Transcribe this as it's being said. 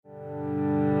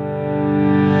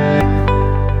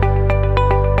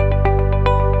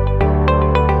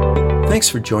Thanks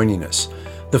for joining us.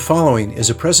 The following is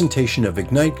a presentation of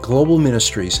Ignite Global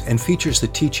Ministries and features the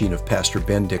teaching of Pastor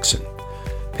Ben Dixon.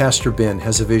 Pastor Ben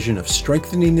has a vision of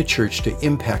strengthening the church to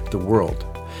impact the world.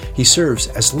 He serves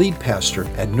as lead pastor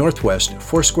at Northwest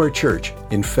Foursquare Church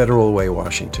in Federal Way,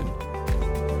 Washington.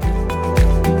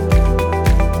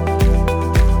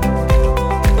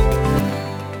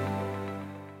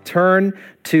 Turn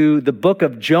to the book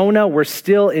of Jonah. We're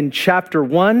still in chapter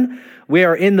 1. We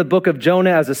are in the book of Jonah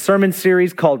as a sermon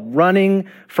series called Running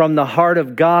from the Heart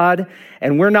of God.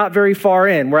 And we're not very far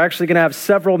in. We're actually going to have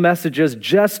several messages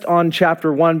just on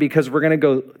chapter 1 because we're going to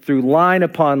go through line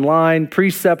upon line,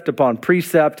 precept upon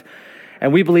precept.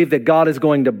 And we believe that God is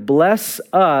going to bless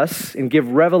us and give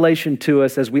revelation to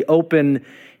us as we open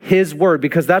His Word,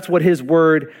 because that's what His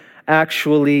Word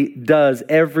actually does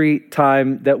every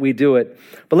time that we do it.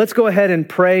 But let's go ahead and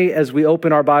pray as we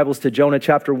open our Bibles to Jonah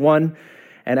chapter 1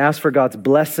 and ask for God's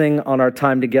blessing on our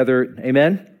time together.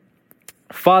 Amen.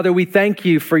 Father, we thank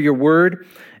you for your word.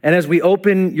 And as we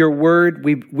open your word,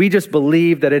 we just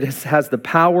believe that it has the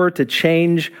power to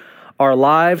change our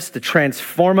lives, to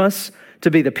transform us,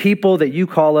 to be the people that you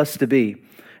call us to be.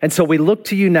 And so we look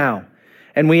to you now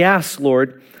and we ask,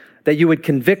 Lord, that you would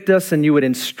convict us and you would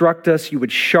instruct us, you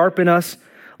would sharpen us.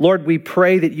 Lord, we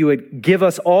pray that you would give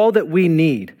us all that we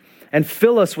need and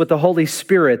fill us with the Holy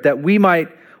Spirit that we might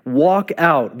walk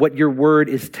out what your word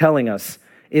is telling us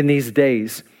in these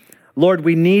days. Lord,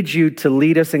 we need you to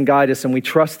lead us and guide us, and we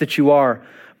trust that you are,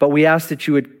 but we ask that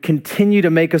you would continue to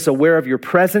make us aware of your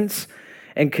presence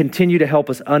and continue to help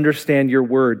us understand your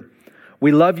word.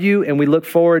 We love you and we look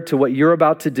forward to what you're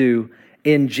about to do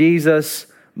in Jesus'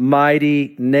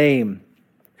 mighty name.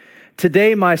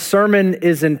 Today, my sermon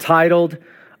is entitled,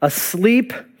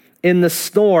 Asleep in the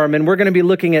Storm, and we're going to be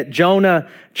looking at Jonah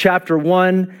chapter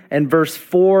 1 and verse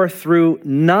 4 through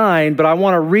 9, but I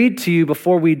want to read to you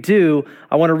before we do,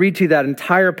 I want to read to you that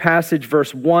entire passage,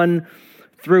 verse 1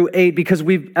 through 8, because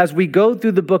as we go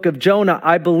through the book of Jonah,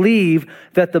 I believe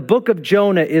that the book of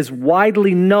Jonah is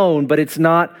widely known, but it's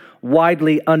not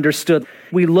widely understood.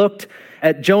 We looked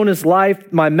at Jonah's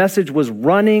life. My message was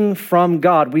running from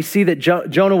God. We see that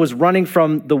Jonah was running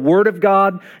from the word of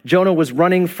God. Jonah was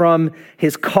running from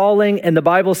his calling. And the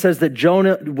Bible says that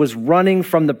Jonah was running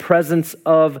from the presence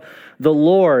of the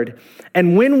Lord.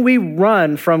 And when we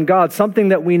run from God, something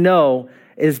that we know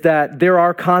is that there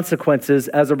are consequences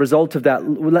as a result of that,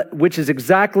 which is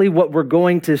exactly what we're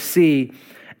going to see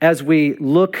as we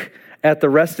look at the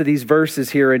rest of these verses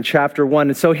here in chapter 1.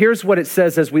 And so here's what it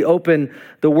says as we open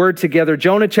the word together.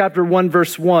 Jonah chapter 1,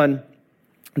 verse 1,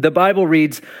 the Bible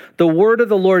reads, "The word of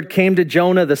the Lord came to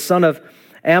Jonah, the son of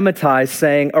Amittai,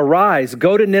 saying, 'Arise,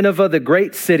 go to Nineveh, the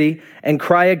great city, and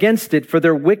cry against it, for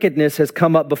their wickedness has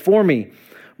come up before me.'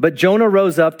 But Jonah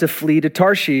rose up to flee to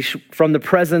Tarshish from the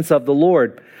presence of the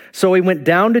Lord. So he went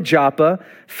down to Joppa,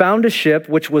 found a ship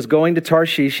which was going to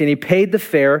Tarshish, and he paid the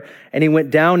fare, and he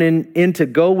went down in to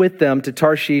go with them to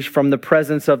Tarshish from the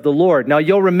presence of the Lord." Now,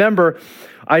 you'll remember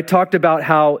I talked about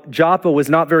how Joppa was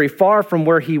not very far from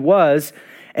where he was,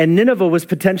 and Nineveh was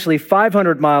potentially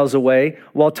 500 miles away,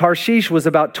 while Tarshish was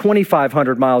about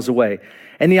 2,500 miles away.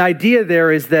 And the idea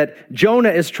there is that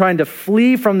Jonah is trying to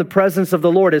flee from the presence of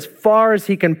the Lord as far as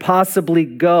he can possibly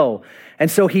go. And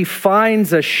so he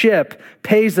finds a ship,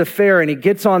 pays a fare, and he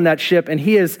gets on that ship, and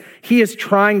he is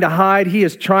trying to hide, he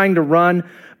is trying to run,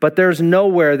 but there's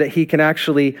nowhere that he can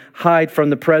actually hide from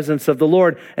the presence of the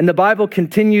Lord. And the Bible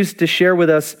continues to share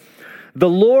with us, "The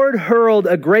Lord hurled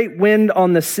a great wind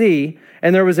on the sea,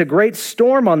 and there was a great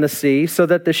storm on the sea, so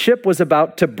that the ship was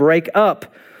about to break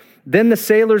up. Then the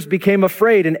sailors became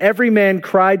afraid, and every man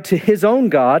cried to his own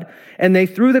God, and they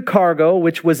threw the cargo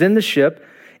which was in the ship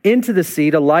into the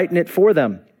sea to lighten it for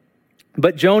them.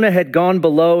 But Jonah had gone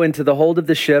below into the hold of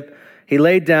the ship. He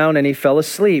laid down and he fell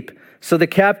asleep. So the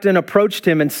captain approached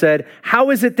him and said, 'How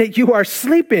is it that you are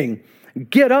sleeping?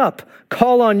 Get up,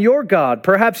 call on your God.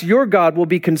 Perhaps your God will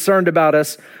be concerned about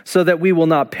us so that we will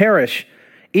not perish.'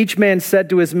 Each man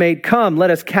said to his mate, 'Come, let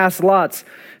us cast lots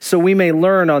so we may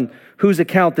learn on whose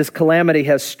account this calamity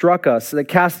has struck us.'" The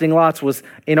casting lots was,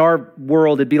 in our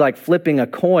world, it'd be like flipping a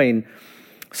coin.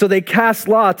 So they cast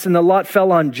lots, and the lot fell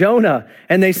on Jonah.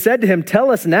 And they said to him, "Tell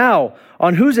us now,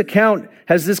 on whose account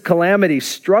has this calamity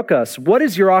struck us? What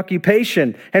is your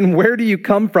occupation, and where do you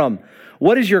come from?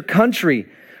 What is your country?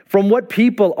 From what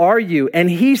people are you?" And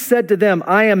he said to them,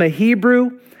 "I am a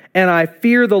Hebrew, and I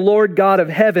fear the Lord God of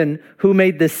heaven, who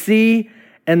made the sea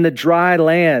and the dry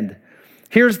land."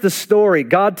 Here's the story.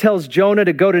 God tells Jonah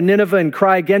to go to Nineveh and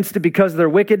cry against it because of their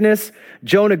wickedness.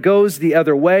 Jonah goes the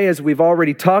other way, as we've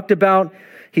already talked about.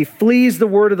 He flees the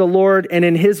word of the Lord, and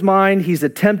in his mind, he's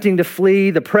attempting to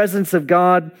flee the presence of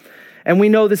God. And we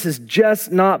know this is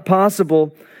just not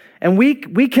possible. And we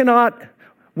cannot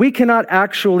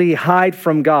actually hide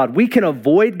from God. We can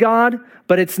avoid God,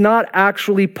 but it's not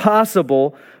actually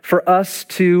possible for us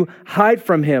to hide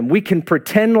from him. We can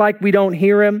pretend like we don't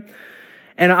hear him.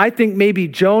 And I think maybe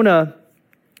Jonah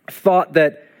thought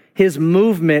that his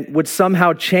movement would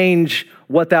somehow change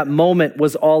what that moment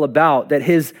was all about, that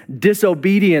his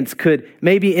disobedience could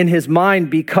maybe in his mind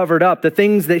be covered up. The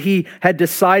things that he had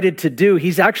decided to do,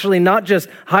 he's actually not just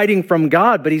hiding from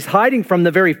God, but he's hiding from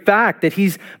the very fact that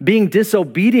he's being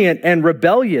disobedient and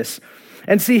rebellious.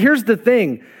 And see, here's the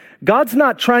thing. God's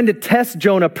not trying to test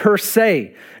Jonah per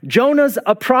se. Jonah's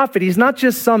a prophet. He's not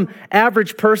just some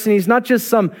average person. He's not just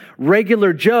some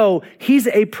regular Joe. He's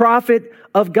a prophet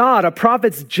of God. A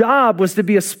prophet's job was to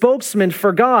be a spokesman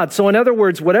for God. So in other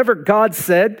words, whatever God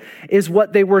said is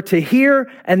what they were to hear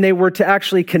and they were to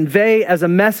actually convey as a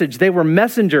message. They were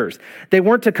messengers. They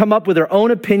weren't to come up with their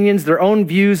own opinions, their own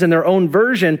views, and their own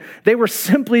version. They were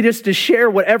simply just to share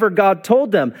whatever God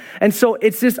told them. And so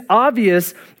it's just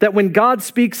obvious that when God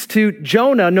speaks to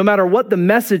Jonah, no matter what the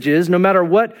message is, no matter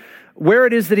where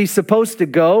it is that he's supposed to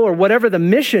go or whatever the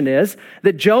mission is,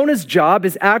 that Jonah's job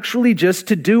is actually just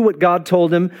to do what God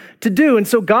told him to do. And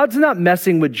so God's not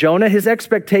messing with Jonah. His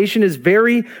expectation is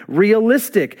very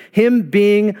realistic, him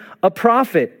being a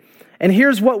prophet. And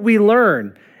here's what we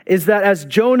learn, is that as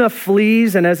Jonah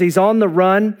flees and as he's on the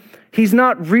run, he's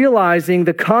not realizing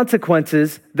the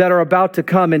consequences that are about to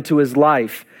come into his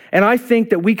life. And I think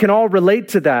that we can all relate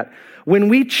to that. When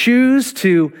we choose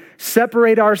to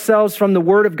separate ourselves from the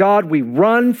Word of God, we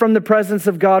run from the presence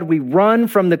of God, we run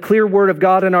from the clear Word of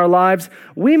God in our lives.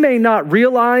 We may not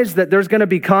realize that there's going to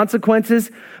be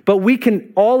consequences, but we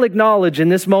can all acknowledge in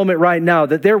this moment right now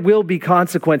that there will be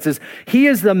consequences. He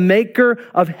is the maker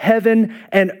of heaven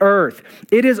and earth.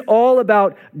 It is all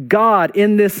about God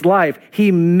in this life.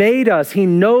 He made us. He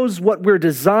knows what we're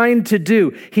designed to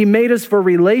do. He made us for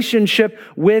relationship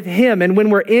with Him. And when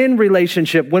we're in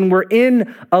relationship, when we're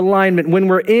in alignment, when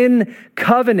we're in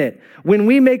covenant, when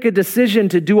we make a decision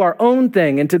to do our own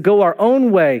thing and to go our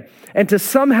own way and to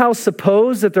somehow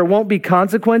suppose that there won't be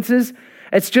consequences,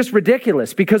 it's just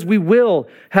ridiculous, because we will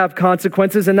have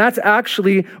consequences. And that's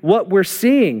actually what we're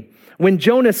seeing. When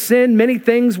Jonah sinned, many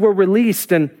things were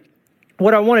released. And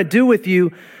what I want to do with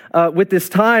you with this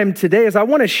time today is I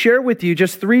want to share with you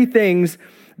just 3 things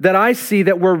that I see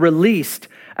that were released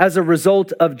as a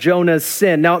result of Jonah's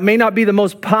sin. Now, it may not be the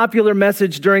most popular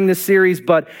message during this series,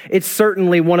 but it's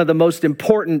certainly one of the most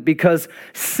important, because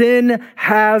sin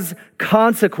has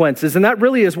consequences. And that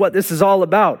really is what this is all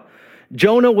about.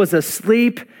 Jonah was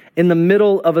asleep in the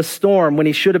middle of a storm when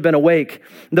he should have been awake.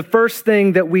 The first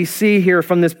thing that we see here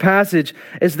from this passage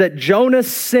is that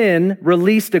Jonah's sin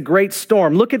released a great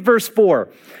storm. Look at verse 4.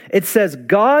 It says,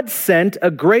 God sent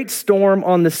a great storm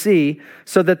on the sea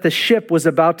so that the ship was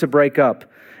about to break up.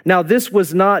 Now, this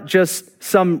was not just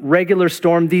some regular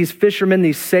storm. These fishermen,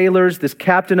 these sailors, this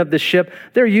captain of the ship,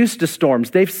 they're used to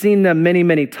storms. They've seen them many,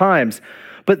 many times.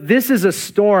 But this is a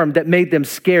storm that made them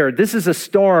scared. This is a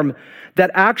storm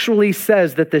that actually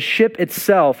says that the ship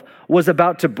itself was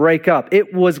about to break up.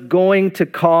 It was going to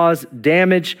cause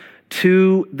damage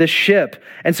to the ship.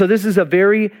 And so this is a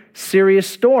very serious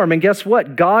storm. And guess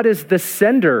what? God is the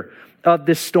sender of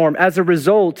this storm as a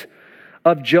result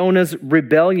of Jonah's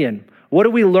rebellion. What do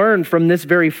we learn from this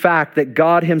very fact that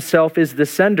God himself is the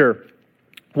sender?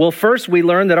 Well, first we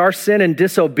learn that our sin and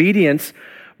disobedience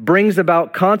brings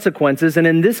about consequences. And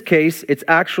in this case, it's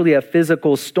actually a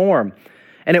physical storm.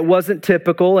 And it wasn't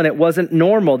typical and it wasn't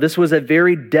normal. This was a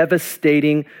very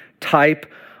devastating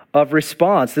type of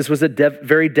response. This was a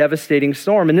very devastating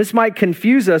storm. And this might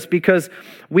confuse us, because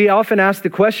we often ask the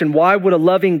question, why would a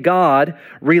loving God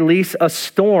release a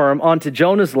storm onto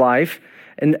Jonah's life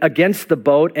and against the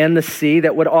boat and the sea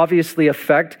that would obviously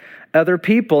affect other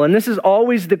people? And this is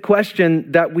always the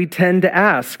question that we tend to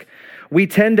ask. We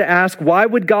tend to ask, why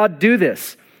would God do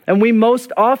this? And we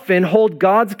most often hold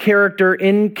God's character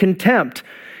in contempt.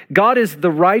 God is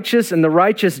the righteous and the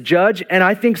righteous judge, and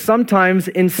I think sometimes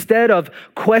instead of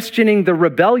questioning the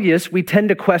rebellious, we tend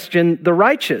to question the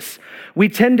righteous. We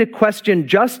tend to question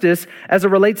justice as it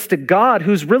relates to God,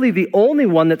 who's really the only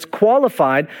one that's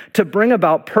qualified to bring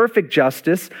about perfect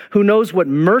justice, who knows what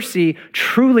mercy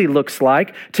truly looks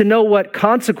like, to know what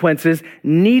consequences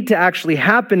need to actually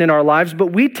happen in our lives.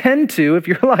 But we tend to, if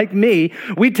you're like me,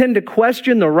 we tend to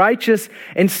question the righteous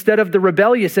instead of the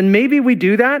rebellious. And maybe we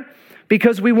do that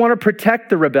because we want to protect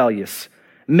the rebellious.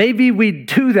 Maybe we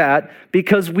do that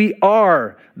because we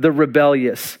are the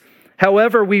rebellious.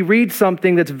 However, we read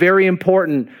something that's very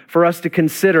important for us to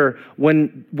consider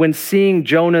when seeing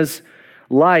Jonah's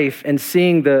life and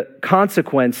seeing the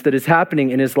consequence that is happening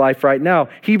in his life right now.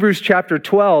 Hebrews chapter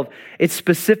 12, it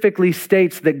specifically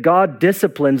states that God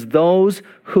disciplines those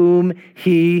whom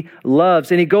he loves.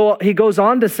 And he goes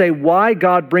on to say why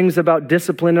God brings about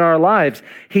discipline in our lives.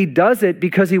 He does it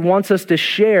because he wants us to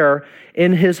share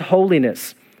in his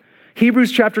holiness.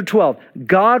 Hebrews chapter 12,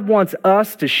 God wants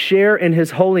us to share in his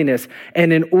holiness.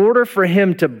 And in order for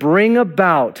him to bring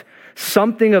about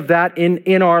something of that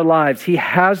in our lives, he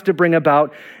has to bring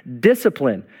about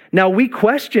discipline. Now, we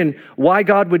question why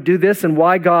God would do this and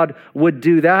why God would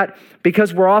do that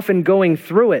because we're often going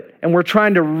through it and we're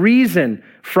trying to reason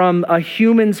from a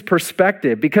human's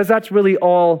perspective because that's really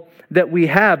all that we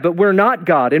have. But we're not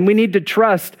God, and we need to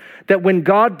trust that when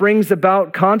God brings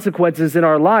about consequences in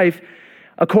our life,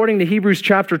 according to Hebrews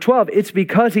chapter 12, it's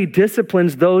because he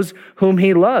disciplines those whom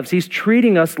he loves. He's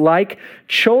treating us like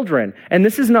children. And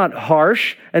this is not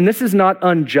harsh, and this is not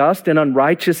unjust and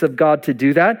unrighteous of God to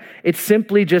do that. It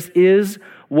simply just is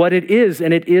what it is,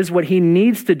 and it is what he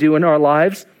needs to do in our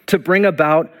lives to bring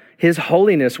about his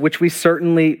holiness, which we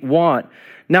certainly want.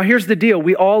 Now, here's the deal.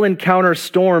 We all encounter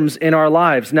storms in our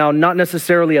lives. Now, not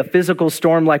necessarily a physical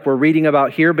storm like we're reading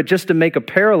about here, but just to make a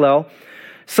parallel,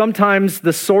 sometimes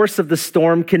the source of the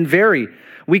storm can vary.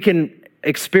 We can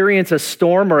experience a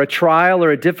storm or a trial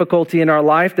or a difficulty in our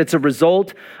life that's a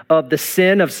result of the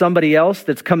sin of somebody else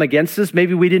that's come against us.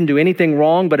 Maybe we didn't do anything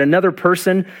wrong, but another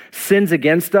person sins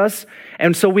against us.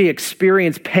 And so we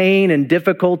experience pain and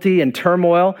difficulty and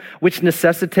turmoil, which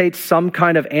necessitates some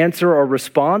kind of answer or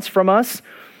response from us.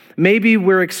 Maybe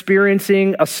we're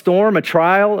experiencing a storm, a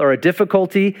trial, or a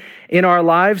difficulty in our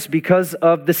lives because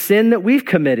of the sin that we've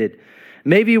committed.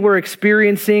 Maybe we're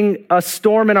experiencing a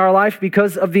storm in our life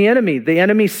because of the enemy. The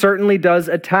enemy certainly does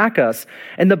attack us.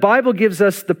 And the Bible gives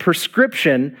us the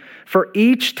prescription for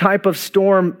each type of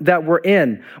storm that we're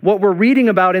in. What we're reading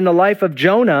about in the life of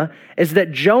Jonah is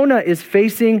that Jonah is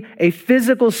facing a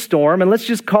physical storm, and let's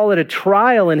just call it a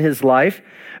trial in his life,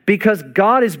 because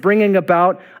God is bringing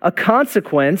about a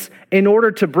consequence in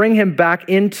order to bring him back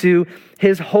into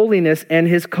his holiness and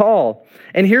his call.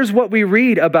 And here's what we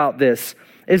read about this,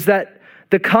 is that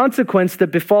the consequence that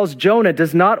befalls Jonah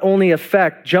does not only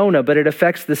affect Jonah, but it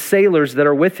affects the sailors that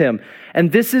are with him.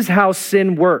 And this is how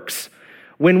sin works.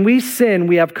 When we sin,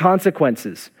 we have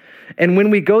consequences. And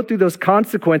when we go through those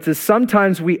consequences,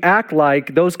 sometimes we act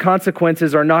like those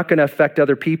consequences are not going to affect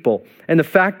other people. And the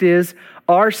fact is,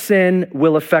 our sin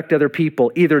will affect other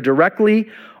people, either directly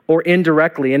or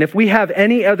indirectly. And if we have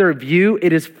any other view,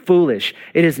 it is foolish.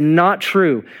 It is not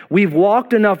true. We've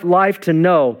walked enough life to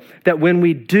know that when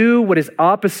we do what is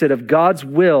opposite of God's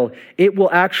will, it will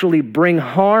actually bring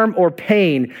harm or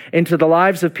pain into the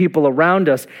lives of people around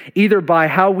us, either by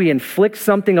how we inflict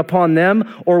something upon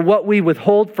them or what we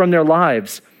withhold from their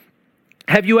lives.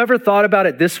 Have you ever thought about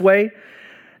it this way?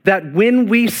 That when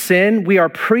we sin, we are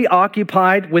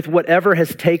preoccupied with whatever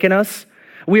has taken us.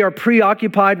 We are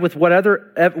preoccupied with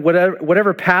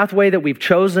whatever pathway that we've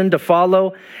chosen to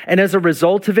follow. And as a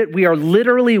result of it, we are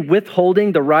literally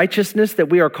withholding the righteousness that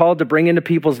we are called to bring into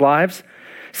people's lives.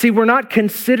 See, we're not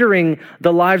considering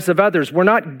the lives of others. We're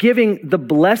not giving the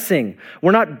blessing.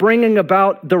 We're not bringing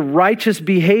about the righteous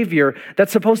behavior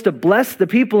that's supposed to bless the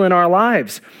people in our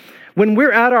lives. When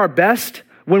we're at our best,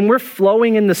 when we're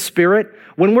flowing in the Spirit,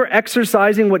 when we're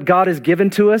exercising what God has given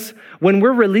to us, when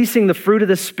we're releasing the fruit of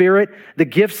the Spirit, the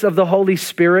gifts of the Holy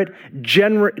Spirit,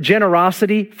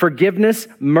 generosity, forgiveness,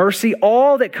 mercy,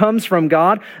 all that comes from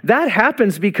God, that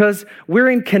happens because we're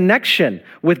in connection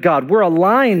with God. We're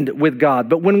aligned with God.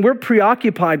 But when we're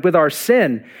preoccupied with our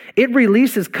sin, it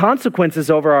releases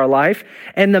consequences over our life.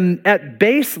 And at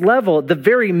base level, the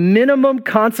very minimum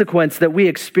consequence that we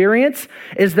experience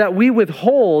is that we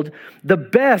withhold the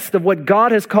best of what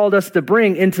God has called us to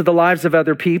bring into the lives of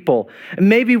other people. And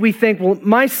maybe we think, well,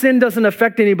 my sin doesn't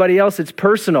affect anybody else. It's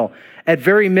personal. At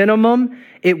very minimum,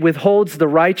 it withholds the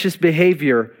righteous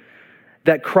behavior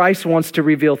that Christ wants to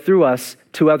reveal through us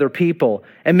to other people.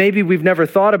 And maybe we've never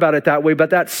thought about it that way,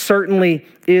 but that certainly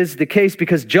is the case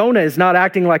because Jonah is not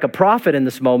acting like a prophet in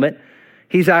this moment.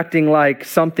 He's acting like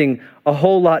something a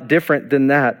whole lot different than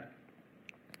that.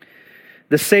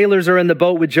 The sailors are in the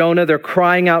boat with Jonah. They're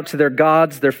crying out to their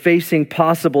gods. They're facing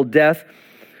possible death.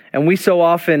 And we so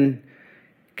often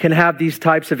can have these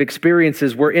types of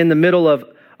experiences. We're in the middle of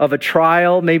a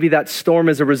trial. Maybe that storm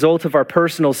is a result of our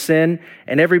personal sin,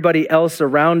 and everybody else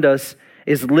around us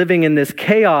is living in this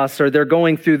chaos, or they're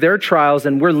going through their trials,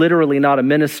 and we're literally not a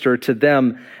minister to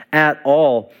them at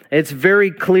all. It's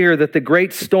very clear that the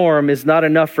great storm is not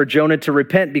enough for Jonah to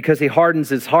repent because he hardens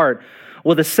his heart.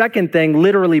 Well, the second thing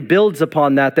literally builds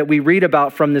upon that we read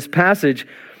about from this passage,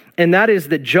 and that is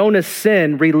that Jonah's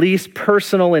sin released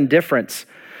personal indifference.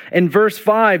 In verse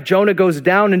 5, Jonah goes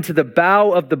down into the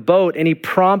bow of the boat and he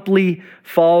promptly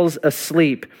falls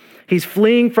asleep. He's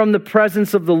fleeing from the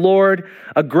presence of the Lord.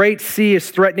 A great sea is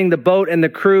threatening the boat and the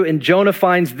crew, and Jonah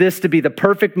finds this to be the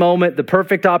perfect moment, the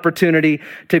perfect opportunity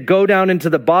to go down into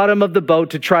the bottom of the boat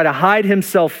to try to hide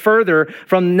himself further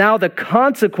from now the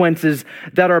consequences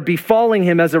that are befalling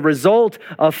him as a result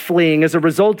of fleeing, as a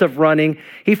result of running.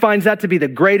 He finds that to be the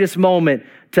greatest moment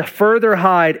to further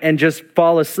hide and just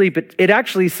fall asleep. It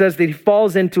actually says that he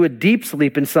falls into a deep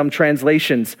sleep in some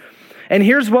translations. And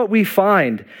here's what we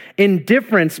find.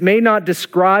 Indifference may not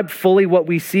describe fully what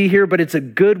we see here, but it's a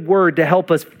good word to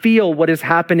help us feel what is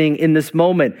happening in this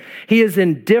moment. He is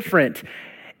indifferent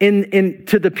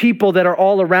to the people that are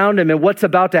all around him and what's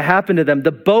about to happen to them.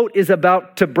 The boat is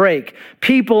about to break.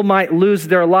 People might lose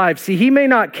their lives. See, he may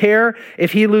not care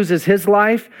if he loses his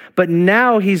life, but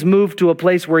now he's moved to a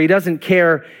place where he doesn't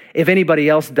care if anybody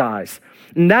else dies.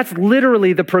 And that's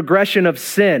literally the progression of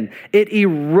sin. It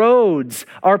erodes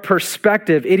our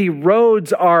perspective. It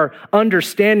erodes our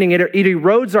understanding. It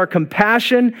erodes our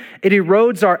compassion. It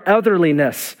erodes our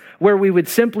otherliness, where we would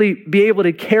simply be able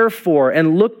to care for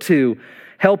and look to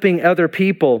helping other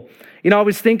people. You know, I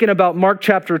was thinking about Mark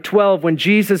chapter 12 when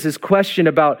Jesus is questioned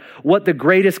about what the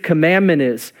greatest commandment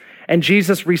is. And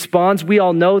Jesus responds, we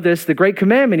all know this, the great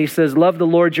commandment. He says, love the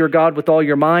Lord your God with all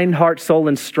your mind, heart, soul,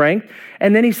 and strength.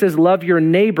 And then he says, love your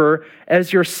neighbor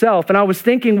as yourself. And I was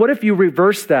thinking, what if you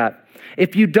reverse that?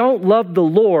 If you don't love the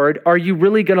Lord, are you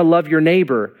really going to love your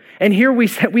neighbor? And here we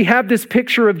have this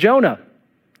picture of Jonah.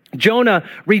 Jonah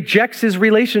rejects his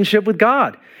relationship with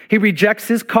God. He rejects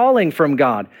his calling from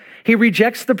God. He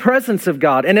rejects the presence of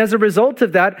God. And as a result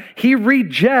of that, he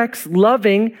rejects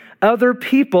loving other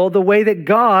people the way that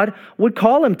God would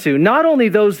call him to. Not only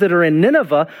those that are in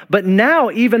Nineveh, but now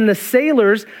even the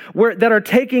sailors that are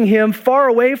taking him far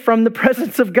away from the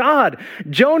presence of God.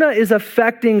 Jonah is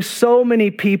affecting so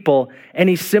many people, and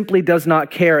he simply does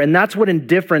not care. And that's what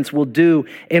indifference will do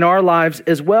in our lives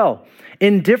as well.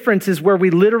 Indifference is where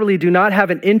we literally do not have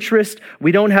an interest,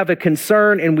 we don't have a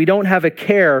concern, and we don't have a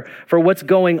care for what's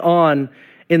going on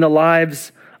in the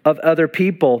lives of other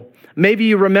people. Maybe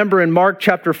you remember in Mark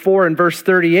chapter 4 and verse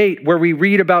 38, where we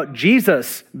read about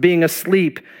Jesus being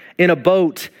asleep in a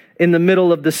boat in the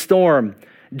middle of the storm.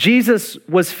 Jesus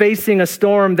was facing a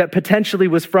storm that potentially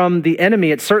was from the enemy.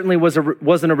 It certainly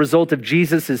wasn't a result of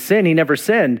Jesus' sin. He never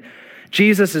sinned.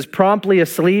 Jesus is promptly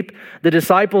asleep. The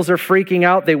disciples are freaking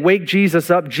out. They wake Jesus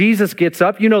up. Jesus gets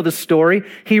up. You know the story.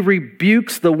 He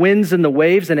rebukes the winds and the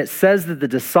waves, and it says that the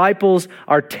disciples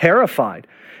are terrified.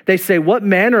 They say, what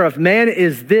manner of man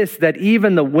is this that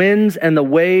even the winds and the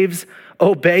waves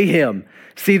obey him?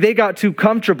 See, they got too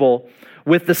comfortable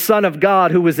with the Son of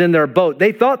God who was in their boat.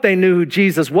 They thought they knew who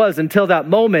Jesus was until that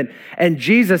moment, and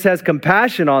Jesus has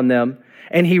compassion on them,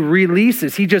 and he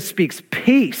releases. He just speaks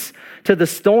peace to the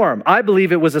storm. I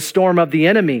believe it was a storm of the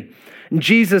enemy.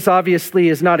 Jesus obviously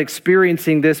is not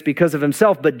experiencing this because of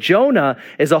himself, but Jonah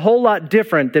is a whole lot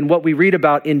different than what we read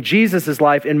about in Jesus'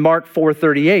 life in Mark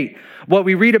 4:38. What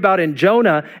we read about in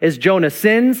Jonah is Jonah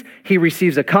sins, he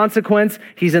receives a consequence,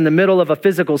 he's in the middle of a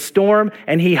physical storm,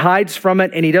 and he hides from it,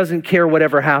 and he doesn't care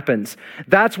whatever happens.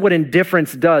 That's what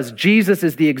indifference does. Jesus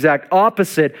is the exact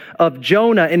opposite of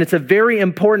Jonah, and it's a very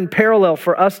important parallel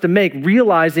for us to make,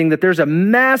 realizing that there's a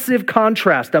massive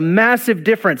contrast, a massive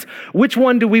difference. Which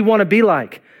one do we want to be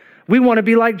like? We want to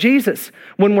be like Jesus.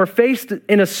 When we're facing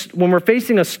a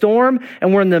storm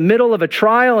and we're in the middle of a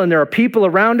trial and there are people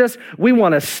around us, we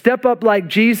want to step up like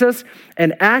Jesus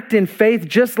and act in faith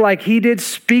just like he did,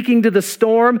 speaking to the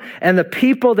storm, and the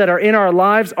people that are in our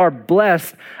lives are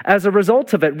blessed as a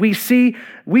result of it. We see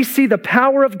the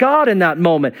power of God in that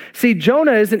moment. See,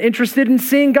 Jonah isn't interested in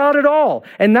seeing God at all.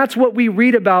 And that's what we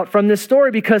read about from this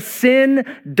story, because sin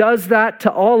does that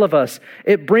to all of us.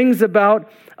 It brings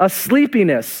about a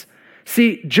sleepiness.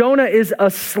 See, Jonah is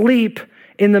asleep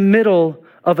in the middle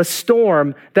of a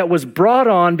storm that was brought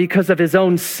on because of his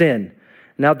own sin.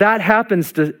 Now that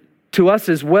happens to us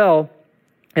as well,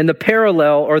 and the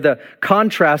parallel or the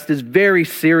contrast is very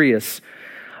serious.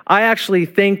 I actually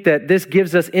think that this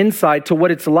gives us insight to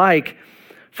what it's like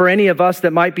for any of us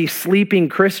that might be sleeping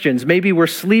Christians. Maybe we're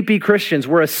sleepy Christians.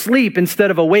 We're asleep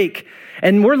instead of awake.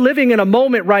 And we're living in a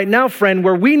moment right now, friend,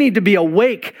 where we need to be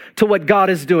awake to what God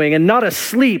is doing and not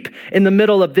asleep in the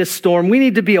middle of this storm. We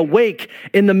need to be awake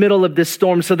in the middle of this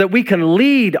storm so that we can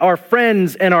lead our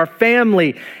friends and our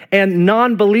family and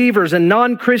non-believers and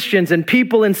non-Christians and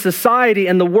people in society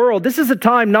and the world. This is a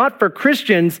time not for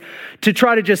Christians to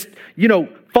try to just,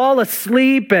 fall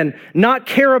asleep and not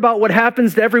care about what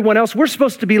happens to everyone else. We're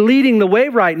supposed to be leading the way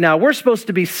right now. We're supposed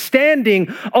to be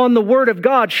standing on the word of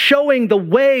God, showing the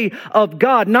way of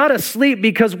God, not asleep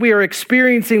because we are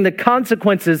experiencing the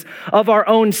consequences of our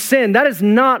own sin. That is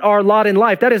not our lot in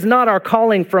life. That is not our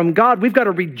calling from God. We've got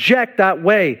to reject that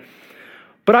way.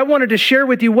 But I wanted to share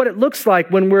with you what it looks like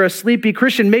when we're a sleepy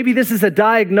Christian. Maybe this is a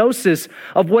diagnosis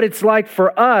of what it's like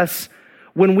for us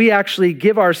when we actually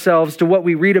give ourselves to what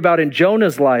we read about in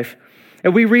Jonah's life.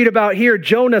 And we read about here,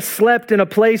 Jonah slept in a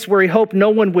place where he hoped no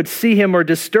one would see him or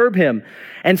disturb him.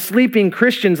 And sleeping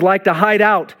Christians like to hide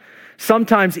out,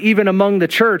 sometimes even among the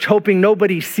church, hoping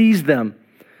nobody sees them.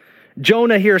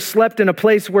 Jonah here slept in a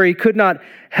place where he could not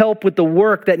help with the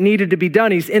work that needed to be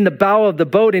done. He's in the bow of the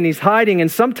boat and he's hiding.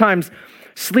 And sometimes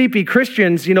sleepy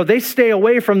Christians, they stay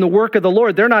away from the work of the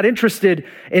Lord. They're not interested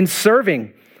in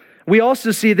serving. We also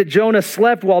see that Jonah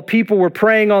slept while people were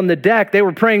praying on the deck. They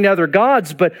were praying to other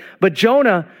gods, but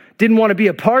Jonah didn't want to be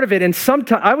a part of it. And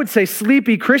sometimes I would say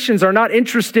sleepy Christians are not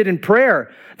interested in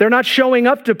prayer. They're not showing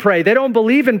up to pray. They don't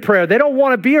believe in prayer. They don't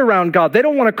want to be around God. They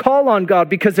don't want to call on God,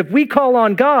 because if we call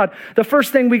on God, the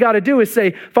first thing we got to do is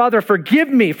say, Father, forgive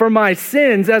me for my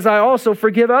sins as I also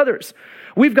forgive others.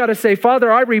 We've got to say,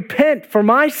 Father, I repent for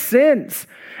my sins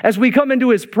as we come into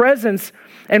his presence.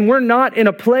 And we're not in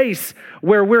a place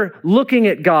where we're looking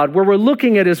at God, where we're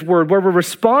looking at his word, where we're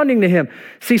responding to him.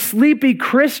 See, sleepy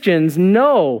Christians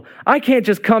know I can't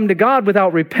just come to God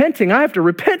without repenting. I have to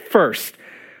repent first.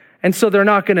 And so they're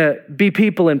not going to be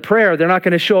people in prayer. They're not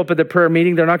going to show up at the prayer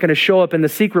meeting. They're not going to show up in the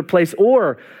secret place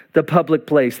or the public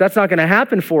place. That's not going to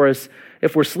happen for us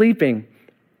if we're sleeping.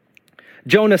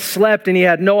 Jonah slept and he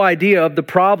had no idea of the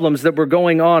problems that were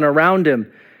going on around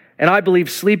him. And I believe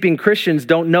sleeping Christians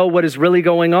don't know what is really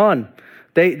going on.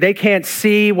 They can't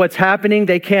see what's happening.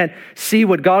 They can't see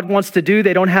what God wants to do.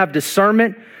 They don't have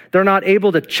discernment. They're not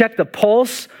able to check the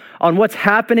pulse on what's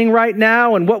happening right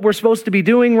now and what we're supposed to be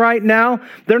doing right now.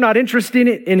 They're not interested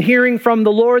in hearing from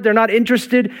the Lord. They're not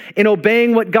interested in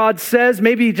obeying what God says.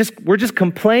 Maybe we're just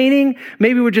complaining.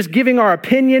 Maybe we're just giving our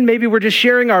opinion. Maybe we're just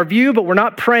sharing our view, but we're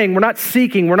not praying. We're not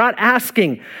seeking. We're not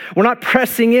asking. We're not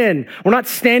pressing in. We're not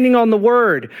standing on the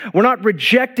word. We're not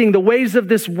rejecting the ways of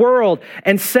this world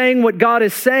and saying what God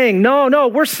is saying. No,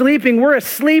 we're sleeping. We're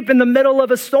asleep in the middle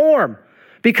of a storm,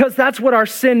 because that's what our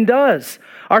sin does.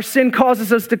 Our sin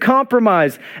causes us to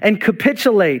compromise and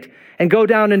capitulate and go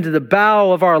down into the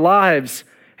bow of our lives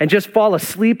and just fall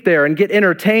asleep there and get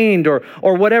entertained or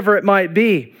whatever it might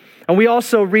be. And we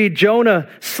also read Jonah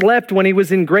slept when he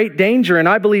was in great danger. And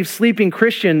I believe sleeping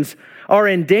Christians are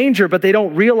in danger, but they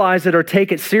don't realize it or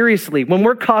take it seriously. When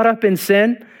we're caught up in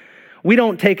sin, we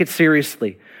don't take it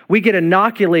seriously. We get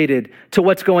inoculated to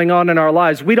what's going on in our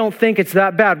lives. We don't think it's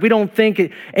that bad. We don't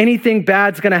think anything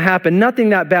bad's going to happen.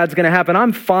 Nothing that bad's going to happen.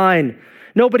 I'm fine.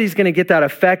 Nobody's going to get that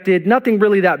affected. Nothing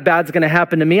really that bad's going to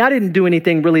happen to me. I didn't do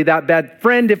anything really that bad.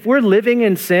 Friend, if we're living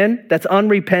in sin that's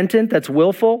unrepentant, that's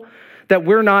willful, that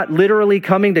we're not literally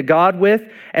coming to God with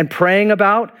and praying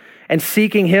about and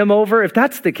seeking him over, if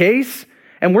that's the case,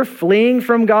 and we're fleeing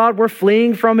from God, we're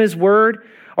fleeing from his word,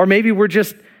 or maybe we're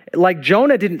just like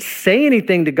Jonah didn't say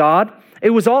anything to God.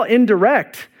 It was all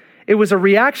indirect. It was a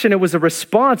reaction. It was a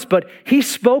response, but he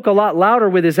spoke a lot louder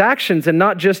with his actions and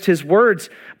not just his words.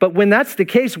 But when that's the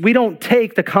case, we don't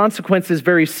take the consequences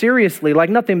very seriously, like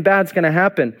nothing bad's going to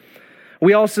happen.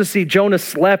 We also see Jonah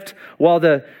slept while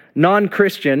the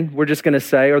non-Christian, we're just going to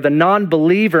say, or the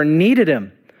non-believer needed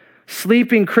him.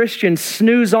 Sleeping Christians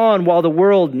snooze on while the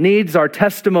world needs our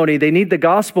testimony. They need the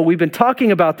gospel. We've been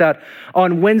talking about that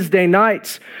on Wednesday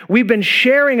nights. We've been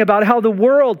sharing about how the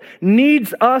world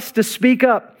needs us to speak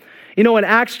up. In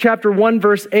Acts chapter 1,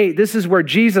 verse 8, this is where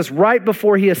Jesus, right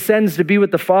before he ascends to be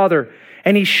with the Father,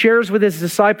 and he shares with his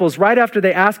disciples right after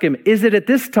they ask him, is it at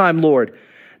this time, Lord,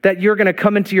 that you're going to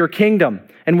come into your kingdom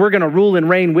and we're going to rule and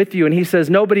reign with you? And he says,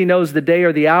 nobody knows the day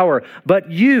or the hour, but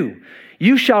you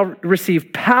shall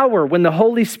receive power when the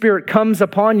Holy Spirit comes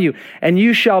upon you, and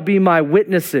you shall be my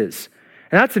witnesses.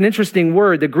 And that's an interesting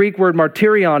word, the Greek word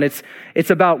martyrion. It's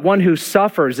about one who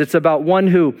suffers. It's about one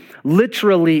who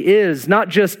literally is, not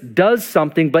just does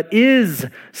something, but is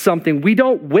something. We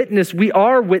don't witness, we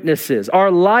are witnesses.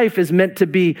 Our life is meant to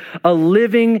be a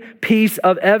living piece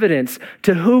of evidence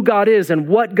to who God is and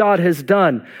what God has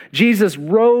done. Jesus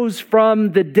rose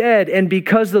from the dead, and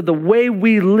because of the way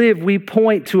we live, we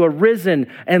point to a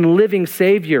risen and living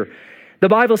Savior. The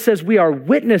Bible says we are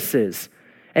witnesses.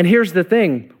 And here's the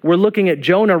thing, we're looking at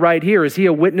Jonah right here. Is he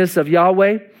a witness of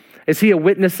Yahweh? Is he a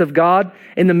witness of God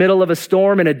in the middle of a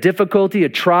storm and a difficulty, a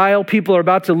trial? People are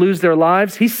about to lose their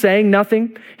lives. He's saying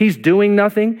nothing. He's doing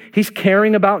nothing. He's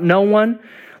caring about no one.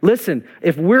 Listen,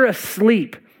 if we're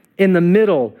asleep in the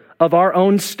middle of our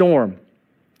own storm,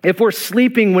 if we're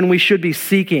sleeping when we should be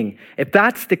seeking, if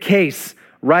that's the case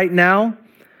right now,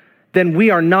 then we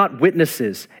are not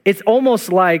witnesses. It's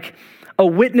almost like a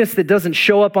witness that doesn't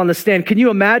show up on the stand. Can you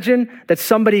imagine that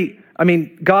somebody,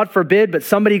 God forbid, but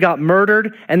somebody got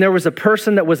murdered and there was a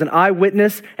person that was an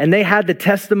eyewitness and they had the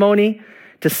testimony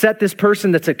to set this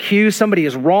person that's accused. Somebody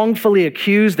is wrongfully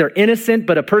accused. They're innocent,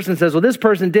 but a person says, well, this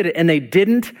person did it, and they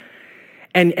didn't.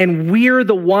 And we're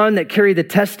the one that carry the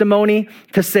testimony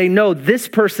to say, no, this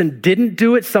person didn't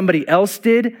do it. Somebody else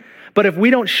did. But if we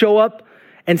don't show up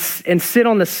and sit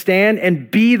on the stand and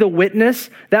be the witness,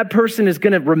 that person is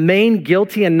going to remain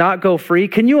guilty and not go free.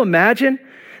 Can you imagine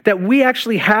that we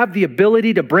actually have the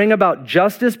ability to bring about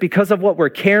justice because of what we're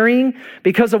carrying,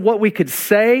 because of what we could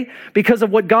say, because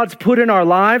of what God's put in our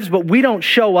lives, but we don't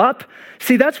show up?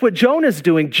 See, that's what Jonah's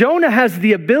doing. Jonah has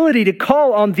the ability to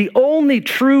call on the only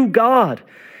true God.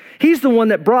 He's the one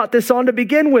that brought this on to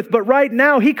begin with, but right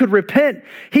now he could repent.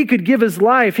 He could give his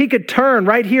life. He could turn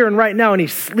right here and right now, and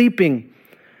he's sleeping.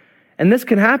 And this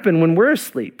can happen when we're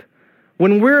asleep.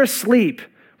 When we're asleep,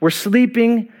 we're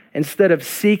sleeping instead of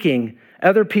seeking.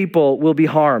 Other people will be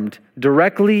harmed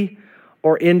directly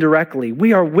or indirectly.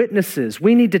 We are witnesses.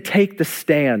 We need to take the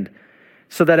stand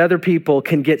so that other people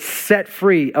can get set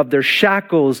free of their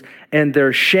shackles and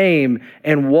their shame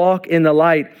and walk in the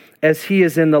light as he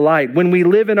is in the light. When we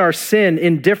live in our sin,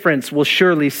 indifference will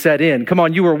surely set in. Come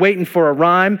on, you were waiting for a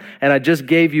rhyme, and I just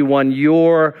gave you one.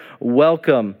 You're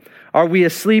welcome. Are we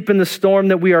asleep in the storm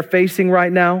that we are facing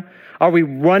right now? Are we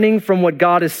running from what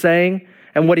God is saying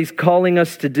and what he's calling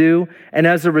us to do, and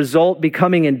as a result,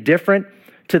 becoming indifferent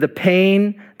to the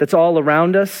pain that's all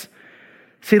around us?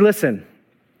 See, listen,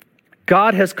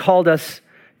 God has called us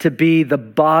to be the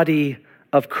body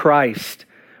of Christ.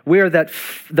 We are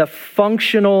the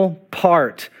functional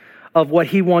part of what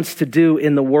he wants to do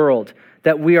in the world,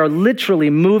 that we are literally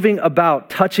moving about,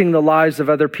 touching the lives of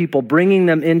other people, bringing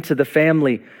them into the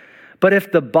family. But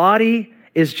if the body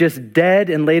is just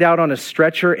dead and laid out on a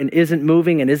stretcher and isn't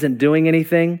moving and isn't doing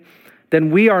anything,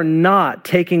 then we are not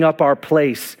taking up our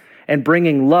place and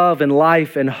bringing love and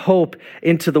life and hope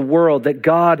into the world that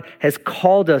God has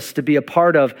called us to be a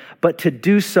part of, but to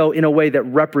do so in a way that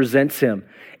represents him.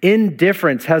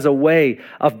 Indifference has a way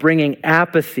of bringing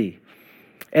apathy,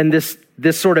 and this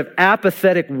sort of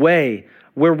apathetic way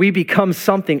where we become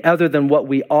something other than what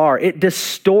we are. It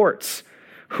distorts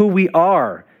who we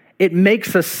are. It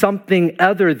makes us something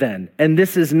other than, and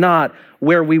this is not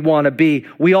where we want to be.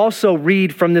 We also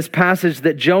read from this passage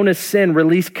that Jonah's sin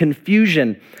released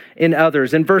confusion in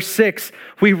others. In verse 6,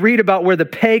 we read about where the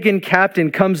pagan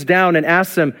captain comes down and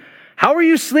asks him, how are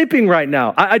you sleeping right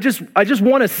now? I just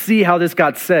want to see how this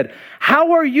got said.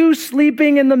 How are you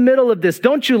sleeping in the middle of this?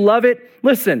 Don't you love it?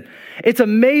 Listen, it's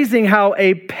amazing how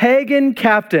a pagan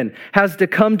captain has to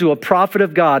come to a prophet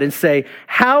of God and say,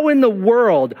 how in the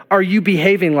world are you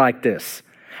behaving like this?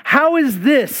 How is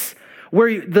this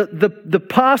where the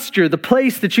posture, the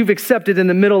place that you've accepted in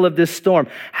the middle of this storm?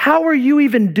 How are you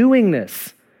even doing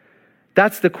this?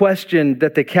 That's the question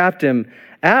that the captain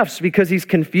asks because he's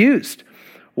confused.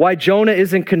 Why Jonah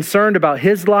isn't concerned about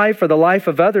his life or the life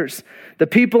of others. The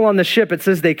people on the ship, it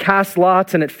says they cast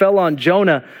lots and it fell on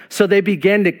Jonah, so they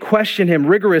began to question him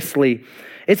rigorously.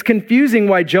 It's confusing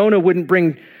why Jonah would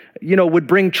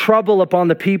bring trouble upon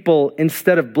the people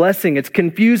instead of blessing. It's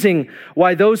confusing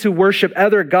why those who worship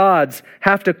other gods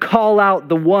have to call out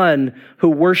the one who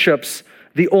worships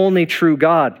the only true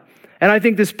God. And I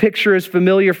think this picture is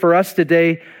familiar for us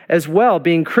today as well,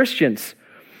 being Christians.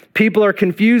 People are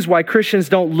confused why Christians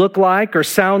don't look like or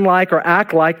sound like or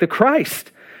act like the Christ.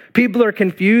 People are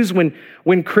confused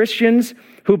when Christians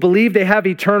who believe they have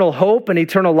eternal hope and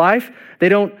eternal life, they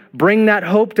don't bring that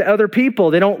hope to other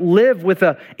people. They don't live with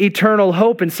an eternal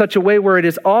hope in such a way where it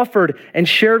is offered and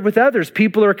shared with others.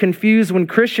 People are confused when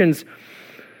Christians,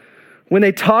 when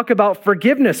they talk about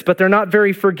forgiveness, but they're not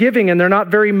very forgiving and they're not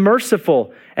very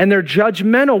merciful and they're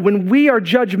judgmental. When we are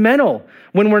judgmental,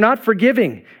 When we're not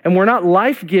forgiving and we're not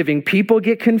life-giving, people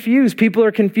get confused. People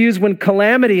are confused when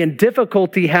calamity and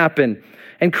difficulty happen.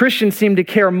 And Christians seem to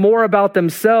care more about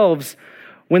themselves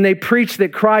when they preach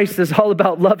that Christ is all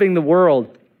about loving the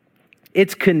world.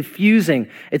 It's confusing.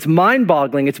 It's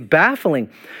mind-boggling. It's baffling.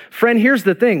 Friend, here's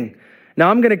the thing. Now,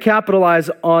 I'm going to capitalize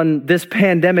on this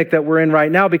pandemic that we're in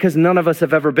right now because none of us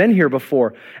have ever been here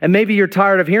before. And maybe you're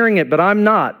tired of hearing it, but I'm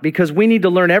not, because we need to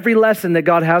learn every lesson that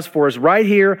God has for us right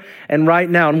here and right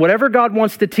now. And whatever God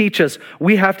wants to teach us,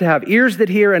 we have to have ears that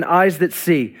hear and eyes that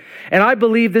see. And I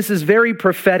believe this is very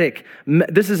prophetic.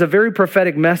 This is a very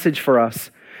prophetic message for us,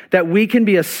 that we can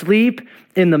be asleep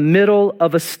in the middle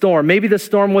of a storm. Maybe the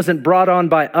storm wasn't brought on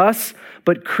by us,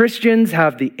 but Christians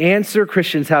have the answer.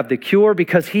 Christians have the cure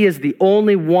because he is the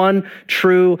only one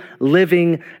true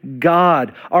living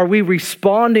God. Are we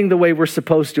responding the way we're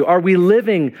supposed to? Are we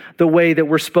living the way that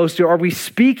we're supposed to? Are we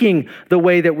speaking the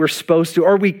way that we're supposed to?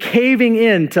 Are we caving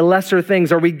in to lesser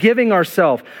things? Are we giving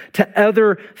ourselves to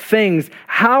other things?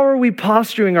 How are we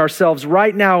posturing ourselves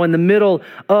right now in the middle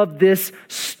of this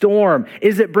storm?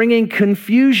 Is it bringing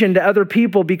confusion to other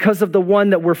people because of the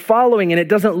one that we're following and it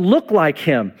doesn't look like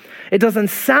him? It doesn't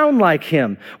sound like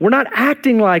him. We're not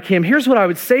acting like him. Here's what I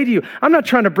would say to you. I'm not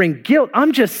trying to bring guilt.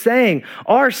 I'm just saying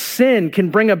our sin can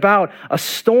bring about a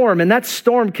storm, and that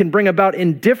storm can bring about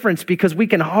indifference because we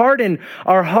can harden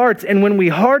our hearts. And when we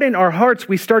harden our hearts,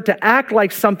 we start to act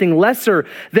like something lesser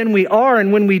than we are.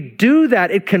 And when we do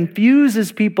that, it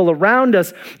confuses people around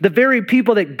us, the very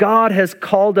people that God has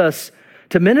called us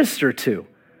to minister to.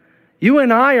 You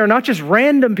and I are not just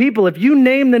random people. If you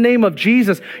name the name of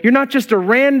Jesus, you're not just a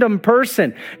random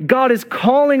person. God is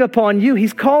calling upon you.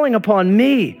 He's calling upon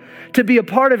me to be a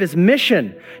part of his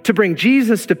mission, to bring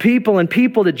Jesus to people and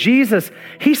people to Jesus.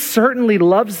 He certainly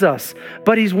loves us,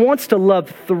 but he wants to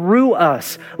love through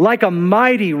us like a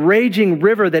mighty raging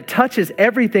river that touches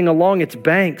everything along its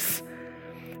banks.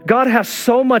 God has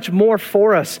so much more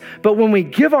for us, but when we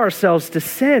give ourselves to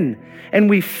sin and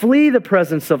we flee the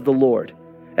presence of the Lord,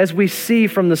 as we see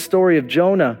from the story of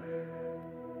Jonah,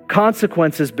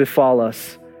 consequences befall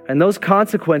us. And those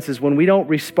consequences, when we don't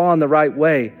respond the right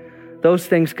way, those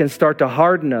things can start to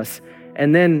harden us.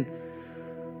 And then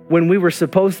when we were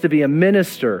supposed to be a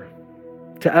minister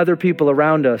to other people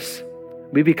around us,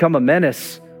 we become a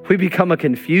menace. We become a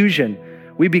confusion.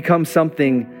 We become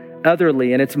something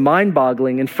otherly, and it's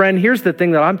mind-boggling. And friend, here's the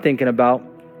thing that I'm thinking about.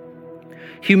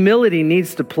 Humility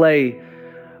needs to play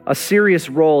a serious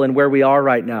role in where we are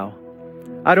right now.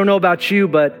 I don't know about you,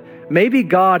 but maybe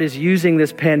God is using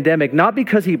this pandemic, not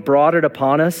because he brought it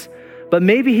upon us, but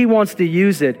maybe he wants to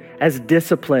use it as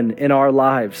discipline in our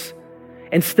lives.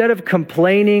 Instead of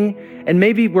complaining, and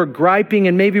maybe we're griping,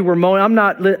 and maybe we're moaning.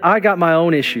 I got my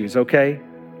own issues, okay?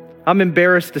 I'm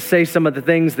embarrassed to say some of the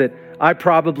things that I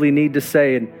probably need to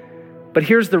say. But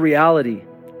here's the reality.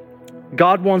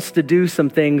 God wants to do some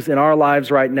things in our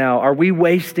lives right now. Are we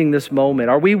wasting this moment?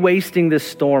 Are we wasting this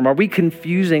storm? Are we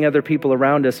confusing other people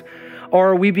around us?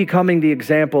 Or are we becoming the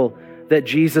example that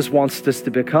Jesus wants us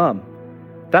to become?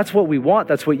 That's what we want.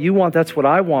 That's what you want. That's what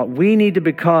I want. We need to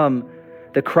become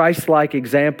the Christ-like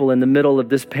example in the middle of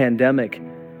this pandemic.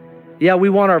 Yeah, we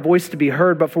want our voice to be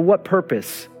heard, but for what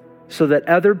purpose? So that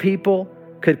other people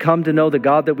could come to know the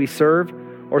God that we serve,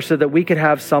 or so that we could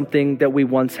have something that we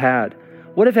once had?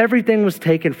 What if everything was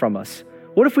taken from us?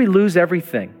 What if we lose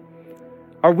everything?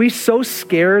 Are we so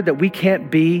scared that we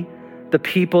can't be the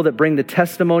people that bring the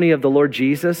testimony of the Lord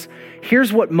Jesus?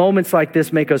 Here's what moments like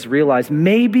this make us realize.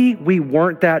 Maybe we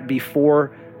weren't that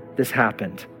before this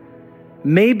happened.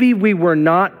 Maybe we were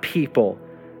not people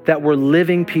that were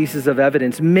living pieces of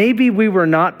evidence. Maybe we were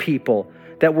not people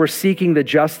that were seeking the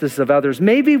justice of others.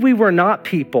 Maybe we were not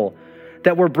people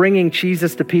that were bringing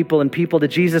Jesus to people and people to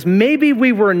Jesus. Maybe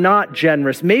we were not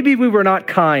generous. Maybe we were not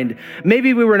kind.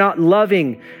 Maybe we were not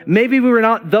loving. Maybe we were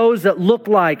not those that looked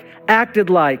like, acted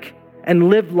like, and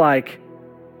lived like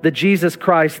the Jesus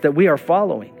Christ that we are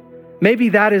following. Maybe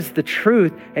that is the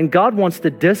truth, and God wants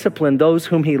to discipline those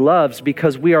whom he loves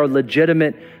because we are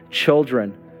legitimate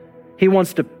children. He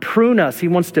wants to prune us. He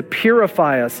wants to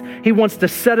purify us. He wants to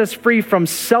set us free from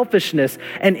selfishness.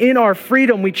 And in our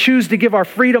freedom, we choose to give our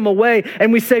freedom away.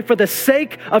 And we say, for the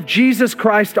sake of Jesus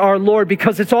Christ our Lord,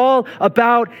 because it's all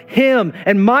about him.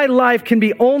 And my life can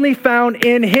be only found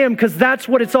in him because that's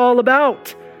what it's all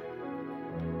about.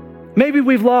 Maybe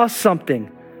we've lost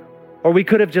something, or we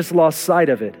could have just lost sight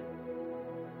of it.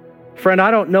 Friend,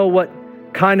 I don't know what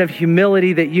kind of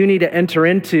humility that you need to enter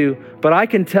into, but I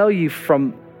can tell you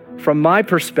from my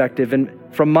perspective and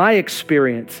from my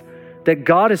experience that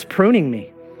God is pruning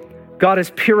me. God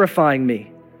is purifying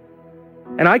me.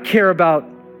 And I care about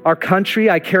our country.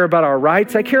 I care about our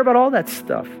rights. I care about all that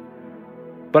stuff.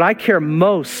 But I care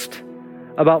most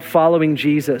about following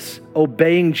Jesus,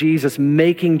 obeying Jesus,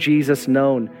 making Jesus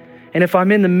known. And if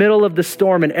I'm in the middle of the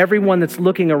storm and everyone that's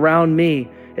looking around me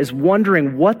is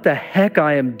wondering what the heck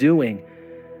I am doing,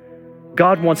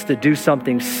 God wants to do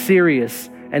something serious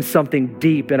and something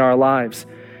deep in our lives.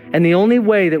 And the only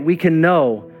way that we can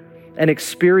know and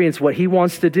experience what He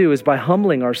wants to do is by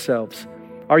humbling ourselves.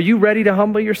 Are you ready to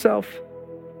humble yourself?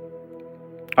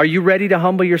 Are you ready to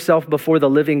humble yourself before the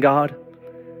living God?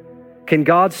 Can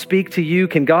God speak to you?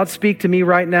 Can God speak to me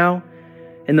right now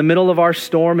in the middle of our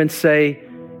storm and say,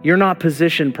 you're not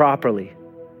positioned properly.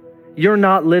 You're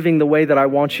not living the way that I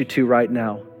want you to right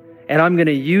now. And I'm going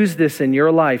to use this in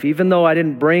your life. Even though I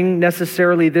didn't bring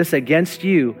necessarily this against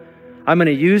you, I'm going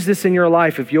to use this in your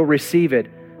life if you'll receive it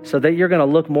so that you're going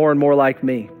to look more and more like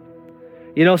me.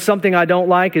 You know, something I don't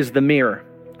like is the mirror.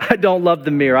 I don't love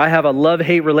the mirror. I have a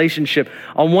love-hate relationship.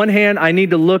 On one hand, I need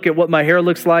to look at what my hair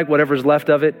looks like, whatever's left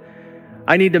of it.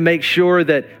 I need to make sure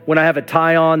that when I have a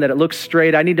tie on, that it looks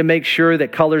straight. I need to make sure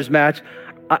that colors match.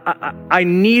 I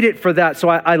need it for that. So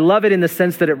I love it in the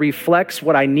sense that it reflects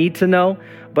what I need to know,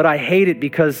 but I hate it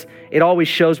because it always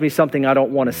shows me something I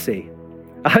don't want to see.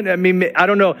 I mean, I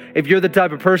don't know if you're the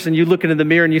type of person, you look into the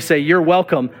mirror and you say, you're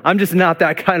welcome. I'm just not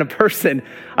that kind of person.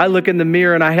 I look in the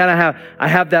mirror and I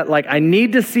have that, like, I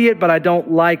need to see it, but I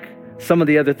don't like some of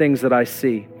the other things that I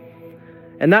see.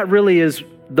 And that really is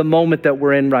the moment that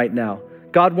we're in right now.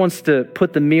 God wants to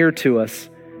put the mirror to us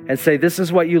and say, this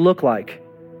is what you look like.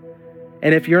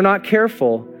 And if you're not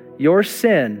careful, your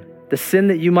sin, the sin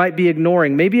that you might be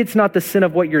ignoring, maybe it's not the sin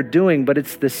of what you're doing, but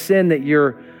it's the sin that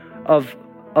you're of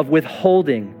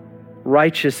withholding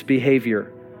righteous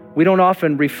behavior. We don't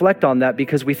often reflect on that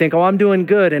because we think, oh, I'm doing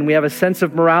good, and we have a sense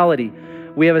of morality.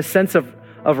 We have a sense of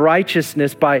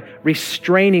righteousness by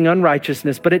restraining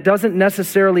unrighteousness, but it doesn't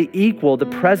necessarily equal the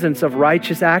presence of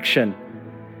righteous action.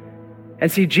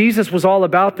 And see, Jesus was all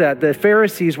about that. The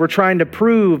Pharisees were trying to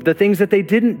prove the things that they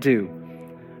didn't do.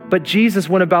 But Jesus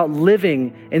went about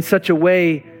living in such a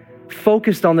way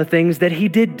focused on the things that He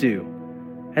did do.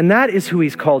 And that is who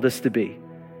He's called us to be.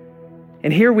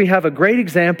 And here we have a great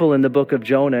example in the book of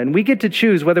Jonah. And we get to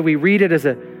choose whether we read it as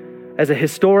a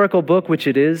historical book, which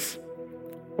it is,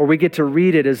 or we get to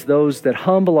read it as those that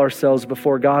humble ourselves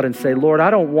before God and say, Lord,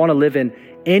 I don't want to live in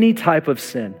any type of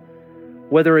sin,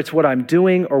 whether it's what I'm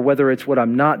doing or whether it's what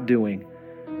I'm not doing.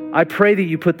 I pray that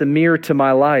you put the mirror to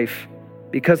my life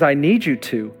because I need you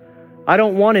to. I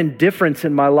don't want indifference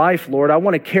in my life, Lord. I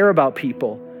want to care about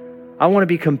people. I want to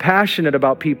be compassionate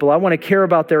about people. I want to care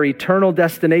about their eternal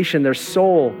destination, their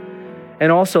soul,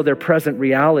 and also their present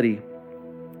reality.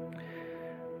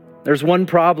 There's one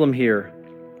problem here.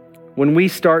 When we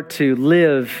start to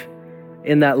live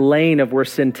in that lane of where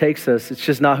sin takes us, it's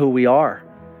just not who we are.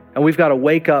 And we've got to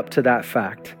wake up to that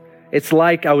fact. It's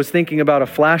like I was thinking about a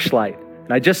flashlight,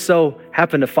 and I just so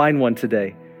happened to find one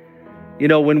today. You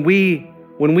know, when we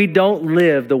don't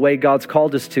live the way God's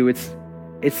called us to,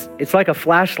 it's like a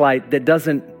flashlight that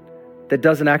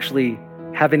doesn't actually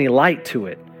have any light to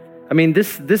it. I mean,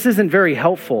 this isn't very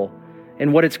helpful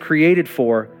in what it's created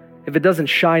for if it doesn't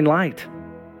shine light.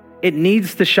 It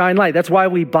needs to shine light. That's why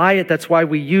we buy it. That's why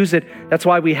we use it. That's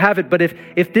why we have it. But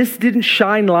if this didn't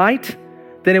shine light,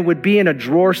 then it would be in a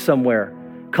drawer somewhere,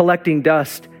 collecting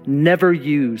dust, never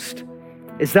used.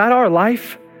 Is that our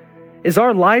life? Is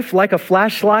our life like a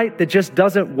flashlight that just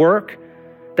doesn't work,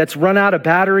 that's run out of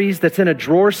batteries, that's in a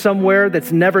drawer somewhere,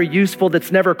 that's never useful,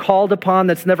 that's never called upon,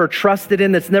 that's never trusted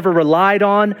in, that's never relied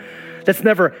on, that's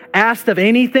never asked of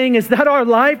anything? Is that our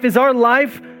life? Is our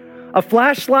life a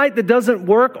flashlight that doesn't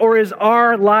work, or is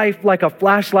our life like a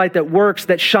flashlight that works,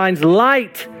 that shines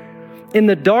light in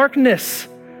the darkness?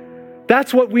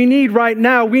 That's what we need right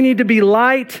now. We need to be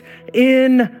light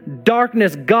in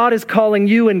darkness. God is calling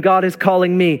you and God is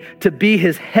calling me to be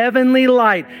His heavenly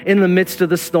light in the midst of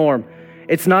the storm.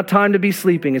 It's not time to be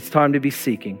sleeping. It's time to be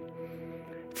seeking.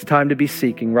 It's time to be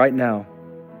seeking right now.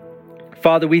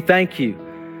 Father, we thank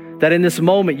you that in this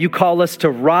moment you call us to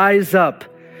rise up.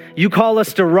 You call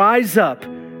us to rise up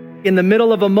in the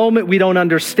middle of a moment we don't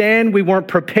understand, we weren't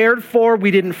prepared for,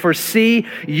 we didn't foresee.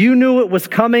 You knew it was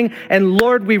coming. And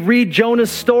Lord, we read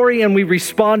Jonah's story and we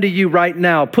respond to you right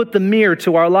now. Put the mirror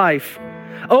to our life.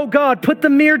 Oh God, put the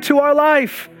mirror to our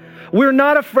life. We're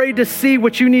not afraid to see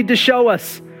what you need to show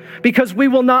us, because we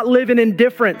will not live in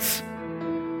indifference.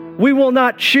 We will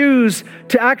not choose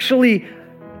to actually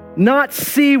not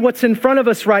see what's in front of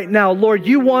us right now. Lord,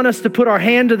 you want us to put our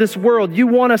hand to this world. You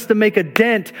want us to make a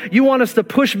dent. You want us to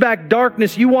push back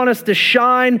darkness. You want us to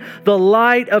shine the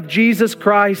light of Jesus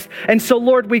Christ. And so,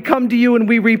 Lord, we come to you and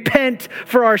we repent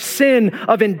for our sin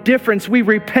of indifference. We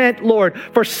repent, Lord,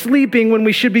 for sleeping when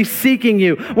we should be seeking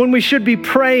you, when we should be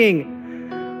praying.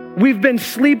 We've been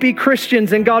sleepy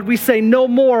Christians, and God, we say no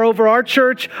more over our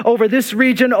church, over this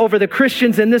region, over the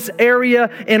Christians in this area,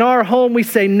 in our home. We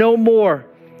say no more.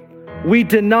 We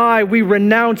deny, we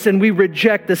renounce, and we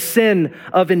reject the sin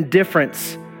of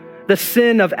indifference, the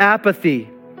sin of apathy.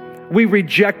 We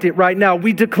reject it right now.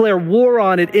 We declare war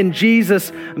on it in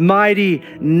Jesus' mighty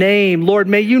name. Lord,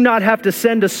 may you not have to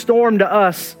send a storm to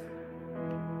us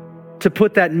to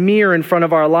put that mirror in front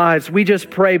of our lives. We just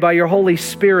pray by your Holy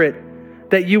Spirit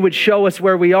that you would show us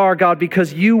where we are, God,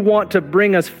 because you want to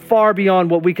bring us far beyond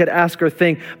what we could ask or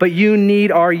think. But you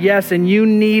need our yes, and you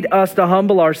need us to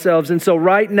humble ourselves. And so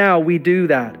right now we do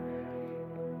that.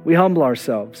 We humble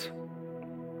ourselves.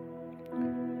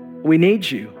 We need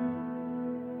you.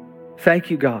 Thank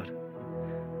you, God.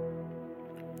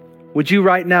 Would you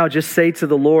right now just say to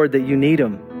the Lord that you need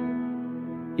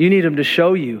him? You need him to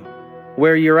show you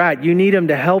where you're at. You need him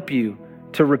to help you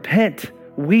to repent.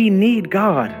 We need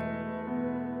God.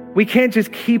 We can't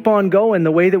just keep on going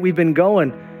the way that we've been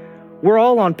going. We're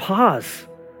all on pause.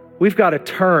 We've got to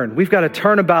turn. We've got to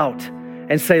turn about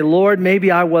and say, Lord,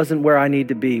 maybe I wasn't where I need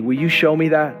to be. Will you show me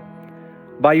that?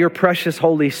 By your precious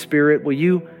Holy Spirit, will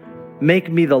you make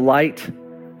me the light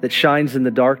that shines in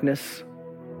the darkness?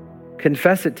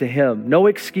 Confess it to him. No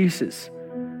excuses.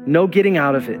 No getting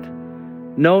out of it.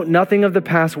 No, nothing of the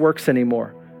past works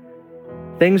anymore.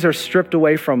 Things are stripped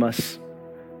away from us.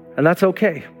 And that's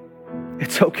okay.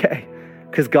 It's okay,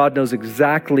 because God knows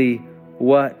exactly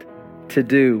what to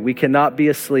do. We cannot be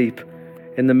asleep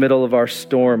in the middle of our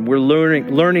storm. We're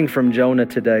learning from Jonah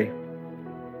today.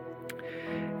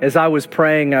 As I was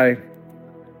praying, I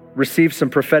received some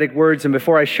prophetic words, and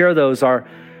before I share those, our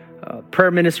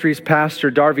prayer ministries pastor,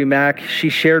 Darby Mack, she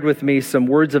shared with me some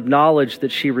words of knowledge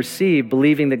that she received,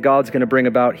 believing that God's going to bring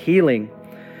about healing.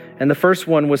 And the first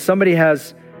one was somebody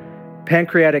has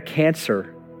pancreatic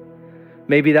cancer.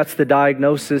 Maybe that's the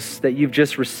diagnosis that you've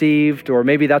just received, or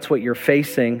maybe that's what you're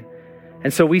facing.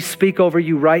 And so we speak over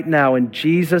you right now in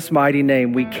Jesus' mighty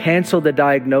name. We cancel the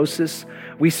diagnosis.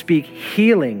 We speak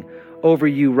healing over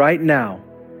you right now,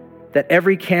 that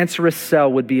every cancerous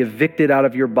cell would be evicted out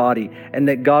of your body, and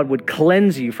that God would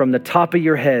cleanse you from the top of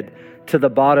your head to the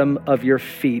bottom of your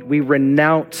feet. We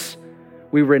renounce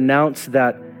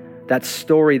that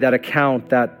story, that account,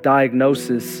 that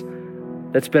diagnosis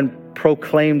that's been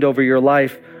proclaimed over your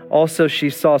life. Also, she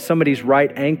saw somebody's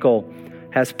right ankle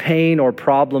has pain or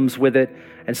problems with it.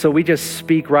 And so we just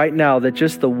speak right now that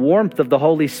just the warmth of the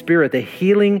Holy Spirit, the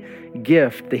healing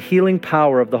gift, the healing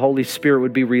power of the Holy Spirit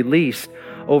would be released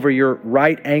over your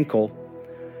right ankle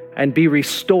and be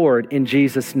restored in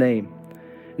Jesus' name.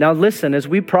 Now listen, as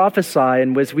we prophesy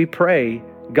and as we pray,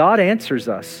 God answers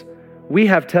us. We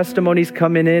have testimonies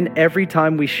coming in every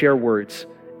time we share words,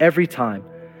 every time.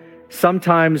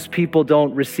 Sometimes people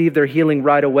don't receive their healing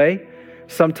right away.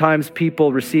 Sometimes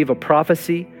people receive a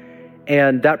prophecy,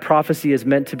 and that prophecy is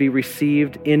meant to be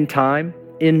received in time,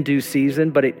 in due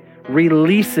season, but it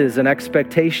releases an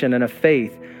expectation and a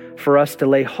faith for us to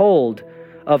lay hold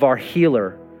of our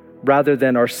healer rather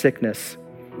than our sickness.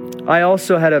 I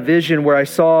also had a vision where I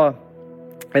saw,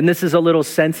 and this is a little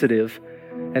sensitive,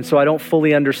 and so I don't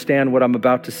fully understand what I'm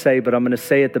about to say, but I'm going to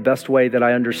say it the best way that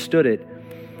I understood it.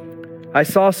 I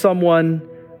saw someone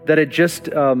that had just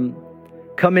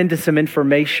come into some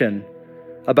information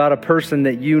about a person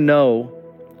that you know,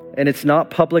 and it's not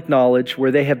public knowledge,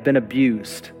 where they have been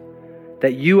abused.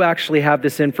 That you actually have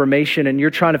this information and you're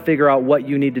trying to figure out what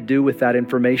you need to do with that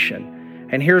information.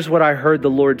 And here's what I heard the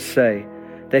Lord say,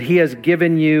 that he has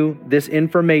given you this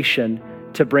information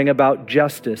to bring about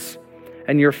justice.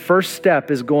 And your first step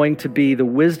is going to be the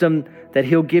wisdom that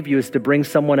he'll give you is to bring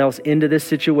someone else into this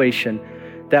situation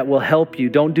that will help you.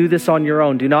 Don't do this on your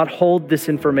own. Do not hold this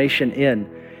information in.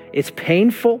 It's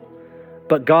painful,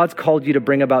 but God's called you to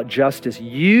bring about justice.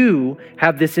 You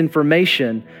have this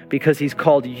information because he's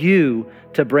called you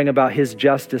to bring about his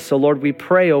justice. So Lord, we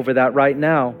pray over that right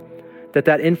now,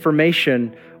 that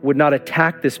information would not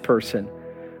attack this person,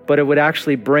 but it would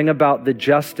actually bring about the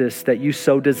justice that you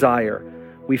so desire.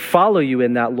 We follow you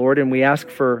in that, Lord, and we ask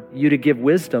for you to give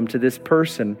wisdom to this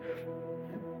person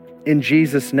in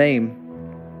Jesus' name.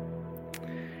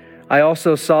 I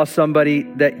also saw somebody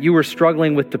that you were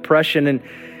struggling with depression, and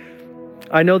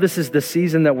I know this is the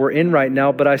season that we're in right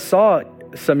now, but I saw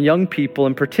some young people.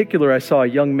 In particular, I saw a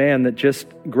young man that just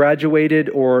graduated,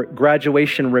 or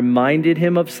graduation reminded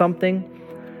him of something.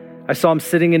 I saw him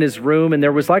sitting in his room, and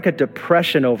there was like a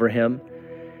depression over him.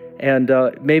 And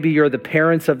maybe you're the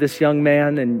parents of this young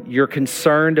man, and you're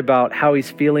concerned about how he's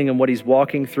feeling and what he's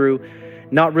walking through,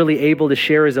 not really able to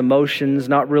share his emotions,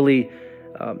 not really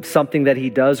something that he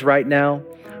does right now.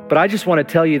 But I just want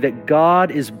to tell you that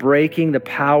God is breaking the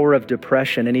power of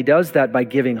depression, and he does that by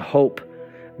giving hope.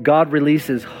 God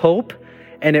releases hope,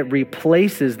 and it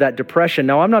replaces that depression.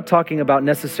 Now, I'm not talking about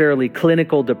necessarily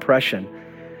clinical depression,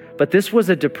 but this was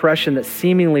a depression that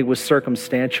seemingly was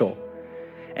circumstantial.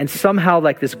 And somehow,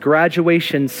 like, this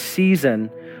graduation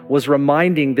season was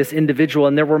reminding this individual,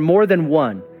 and there were more than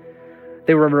one.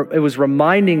 It was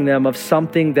reminding them of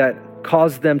something that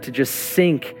caused them to just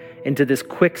sink into this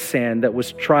quicksand that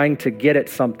was trying to get at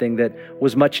something that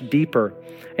was much deeper.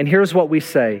 And here's what we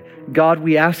say: God,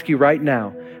 we ask you right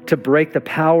now to break the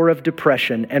power of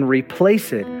depression and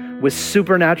replace it with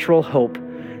supernatural hope,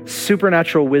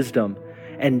 supernatural wisdom,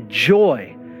 and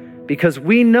joy, because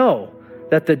we know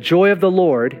that the joy of the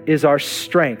Lord is our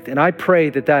strength. And I pray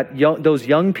that those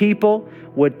young people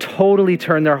would totally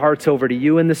turn their hearts over to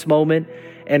you in this moment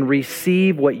and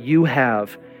receive what you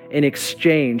have in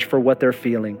exchange for what they're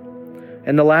feeling.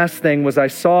 And the last thing was, I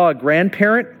saw a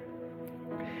grandparent,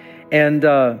 and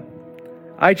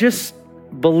I just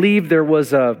believe there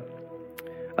was a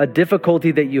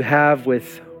difficulty that you have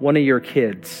with one of your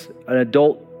kids, an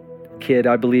adult kid,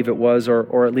 I believe it was,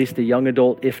 or at least a young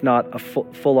adult, if not a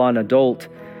full-on adult.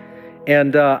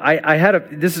 And I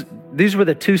had these were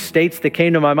the two states that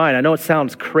came to my mind. I know it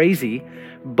sounds crazy,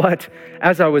 but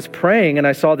as I was praying and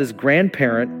I saw this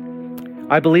grandparent,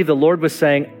 I believe the Lord was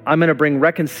saying, I'm going to bring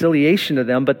reconciliation to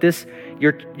them, but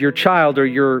your child or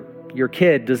your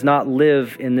kid does not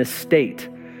live in this state.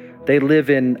 They live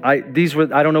in, I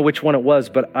don't know which one it was,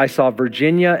 but I saw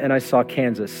Virginia and I saw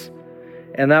Kansas.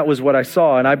 And that was what I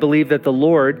saw. And I believe that the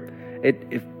Lord,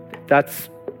 if that's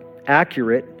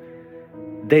accurate,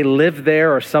 they live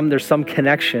there, or there's some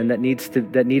connection that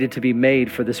needed to be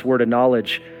made for this word of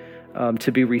knowledge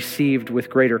to be received with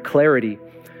greater clarity.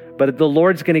 But the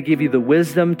Lord's going to give you the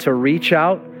wisdom to reach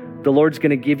out. The Lord's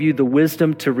going to give you the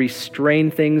wisdom to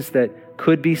restrain things that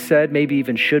could be said, maybe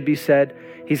even should be said.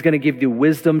 He's going to give you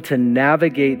wisdom to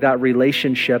navigate that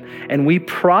relationship. And we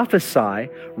prophesy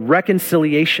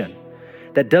reconciliation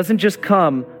that doesn't just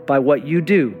come by what you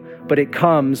do, but it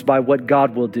comes by what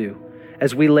God will do.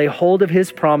 As we lay hold of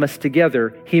his promise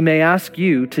together, he may ask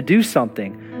you to do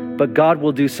something, but God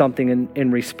will do something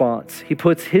in response. He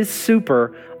puts his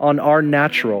super on our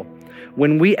natural.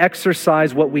 When we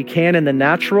exercise what we can in the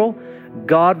natural,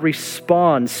 God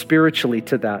responds spiritually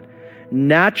to that.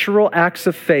 Natural acts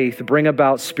of faith bring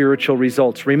about spiritual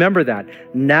results. Remember that.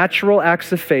 Natural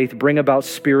acts of faith bring about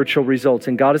spiritual results.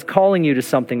 And God is calling you to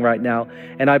something right now.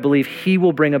 And I believe he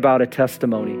will bring about a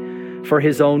testimony for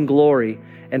his own glory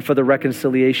and for the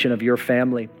reconciliation of your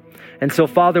family. And so,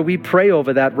 Father, we pray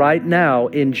over that right now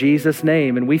in Jesus'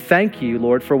 name. And we thank you,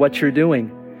 Lord, for what you're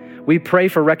doing. We pray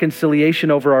for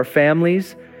reconciliation over our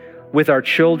families, with our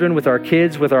children, with our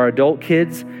kids, with our adult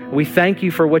kids. We thank you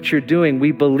for what you're doing.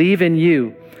 We believe in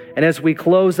you. And as we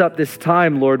close up this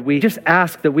time, Lord, we just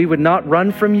ask that we would not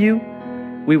run from you.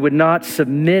 We would not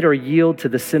submit or yield to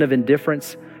the sin of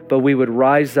indifference, but we would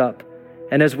rise up.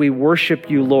 And as we worship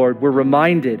you, Lord, we're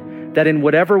reminded that in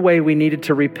whatever way we needed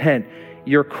to repent,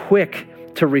 you're quick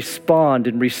to respond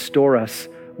and restore us.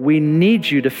 We need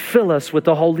you to fill us with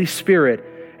the Holy Spirit.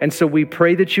 And so we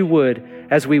pray that you would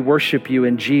as we worship you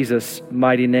in Jesus'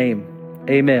 mighty name.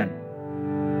 Amen.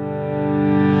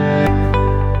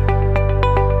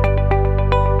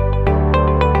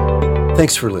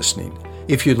 Thanks for listening.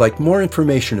 If you'd like more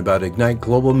information about Ignite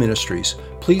Global Ministries,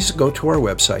 please go to our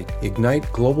website,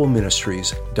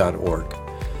 igniteglobalministries.org.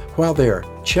 While there,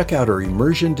 check out our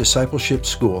Immersion Discipleship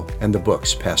School and the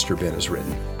books Pastor Ben has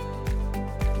written.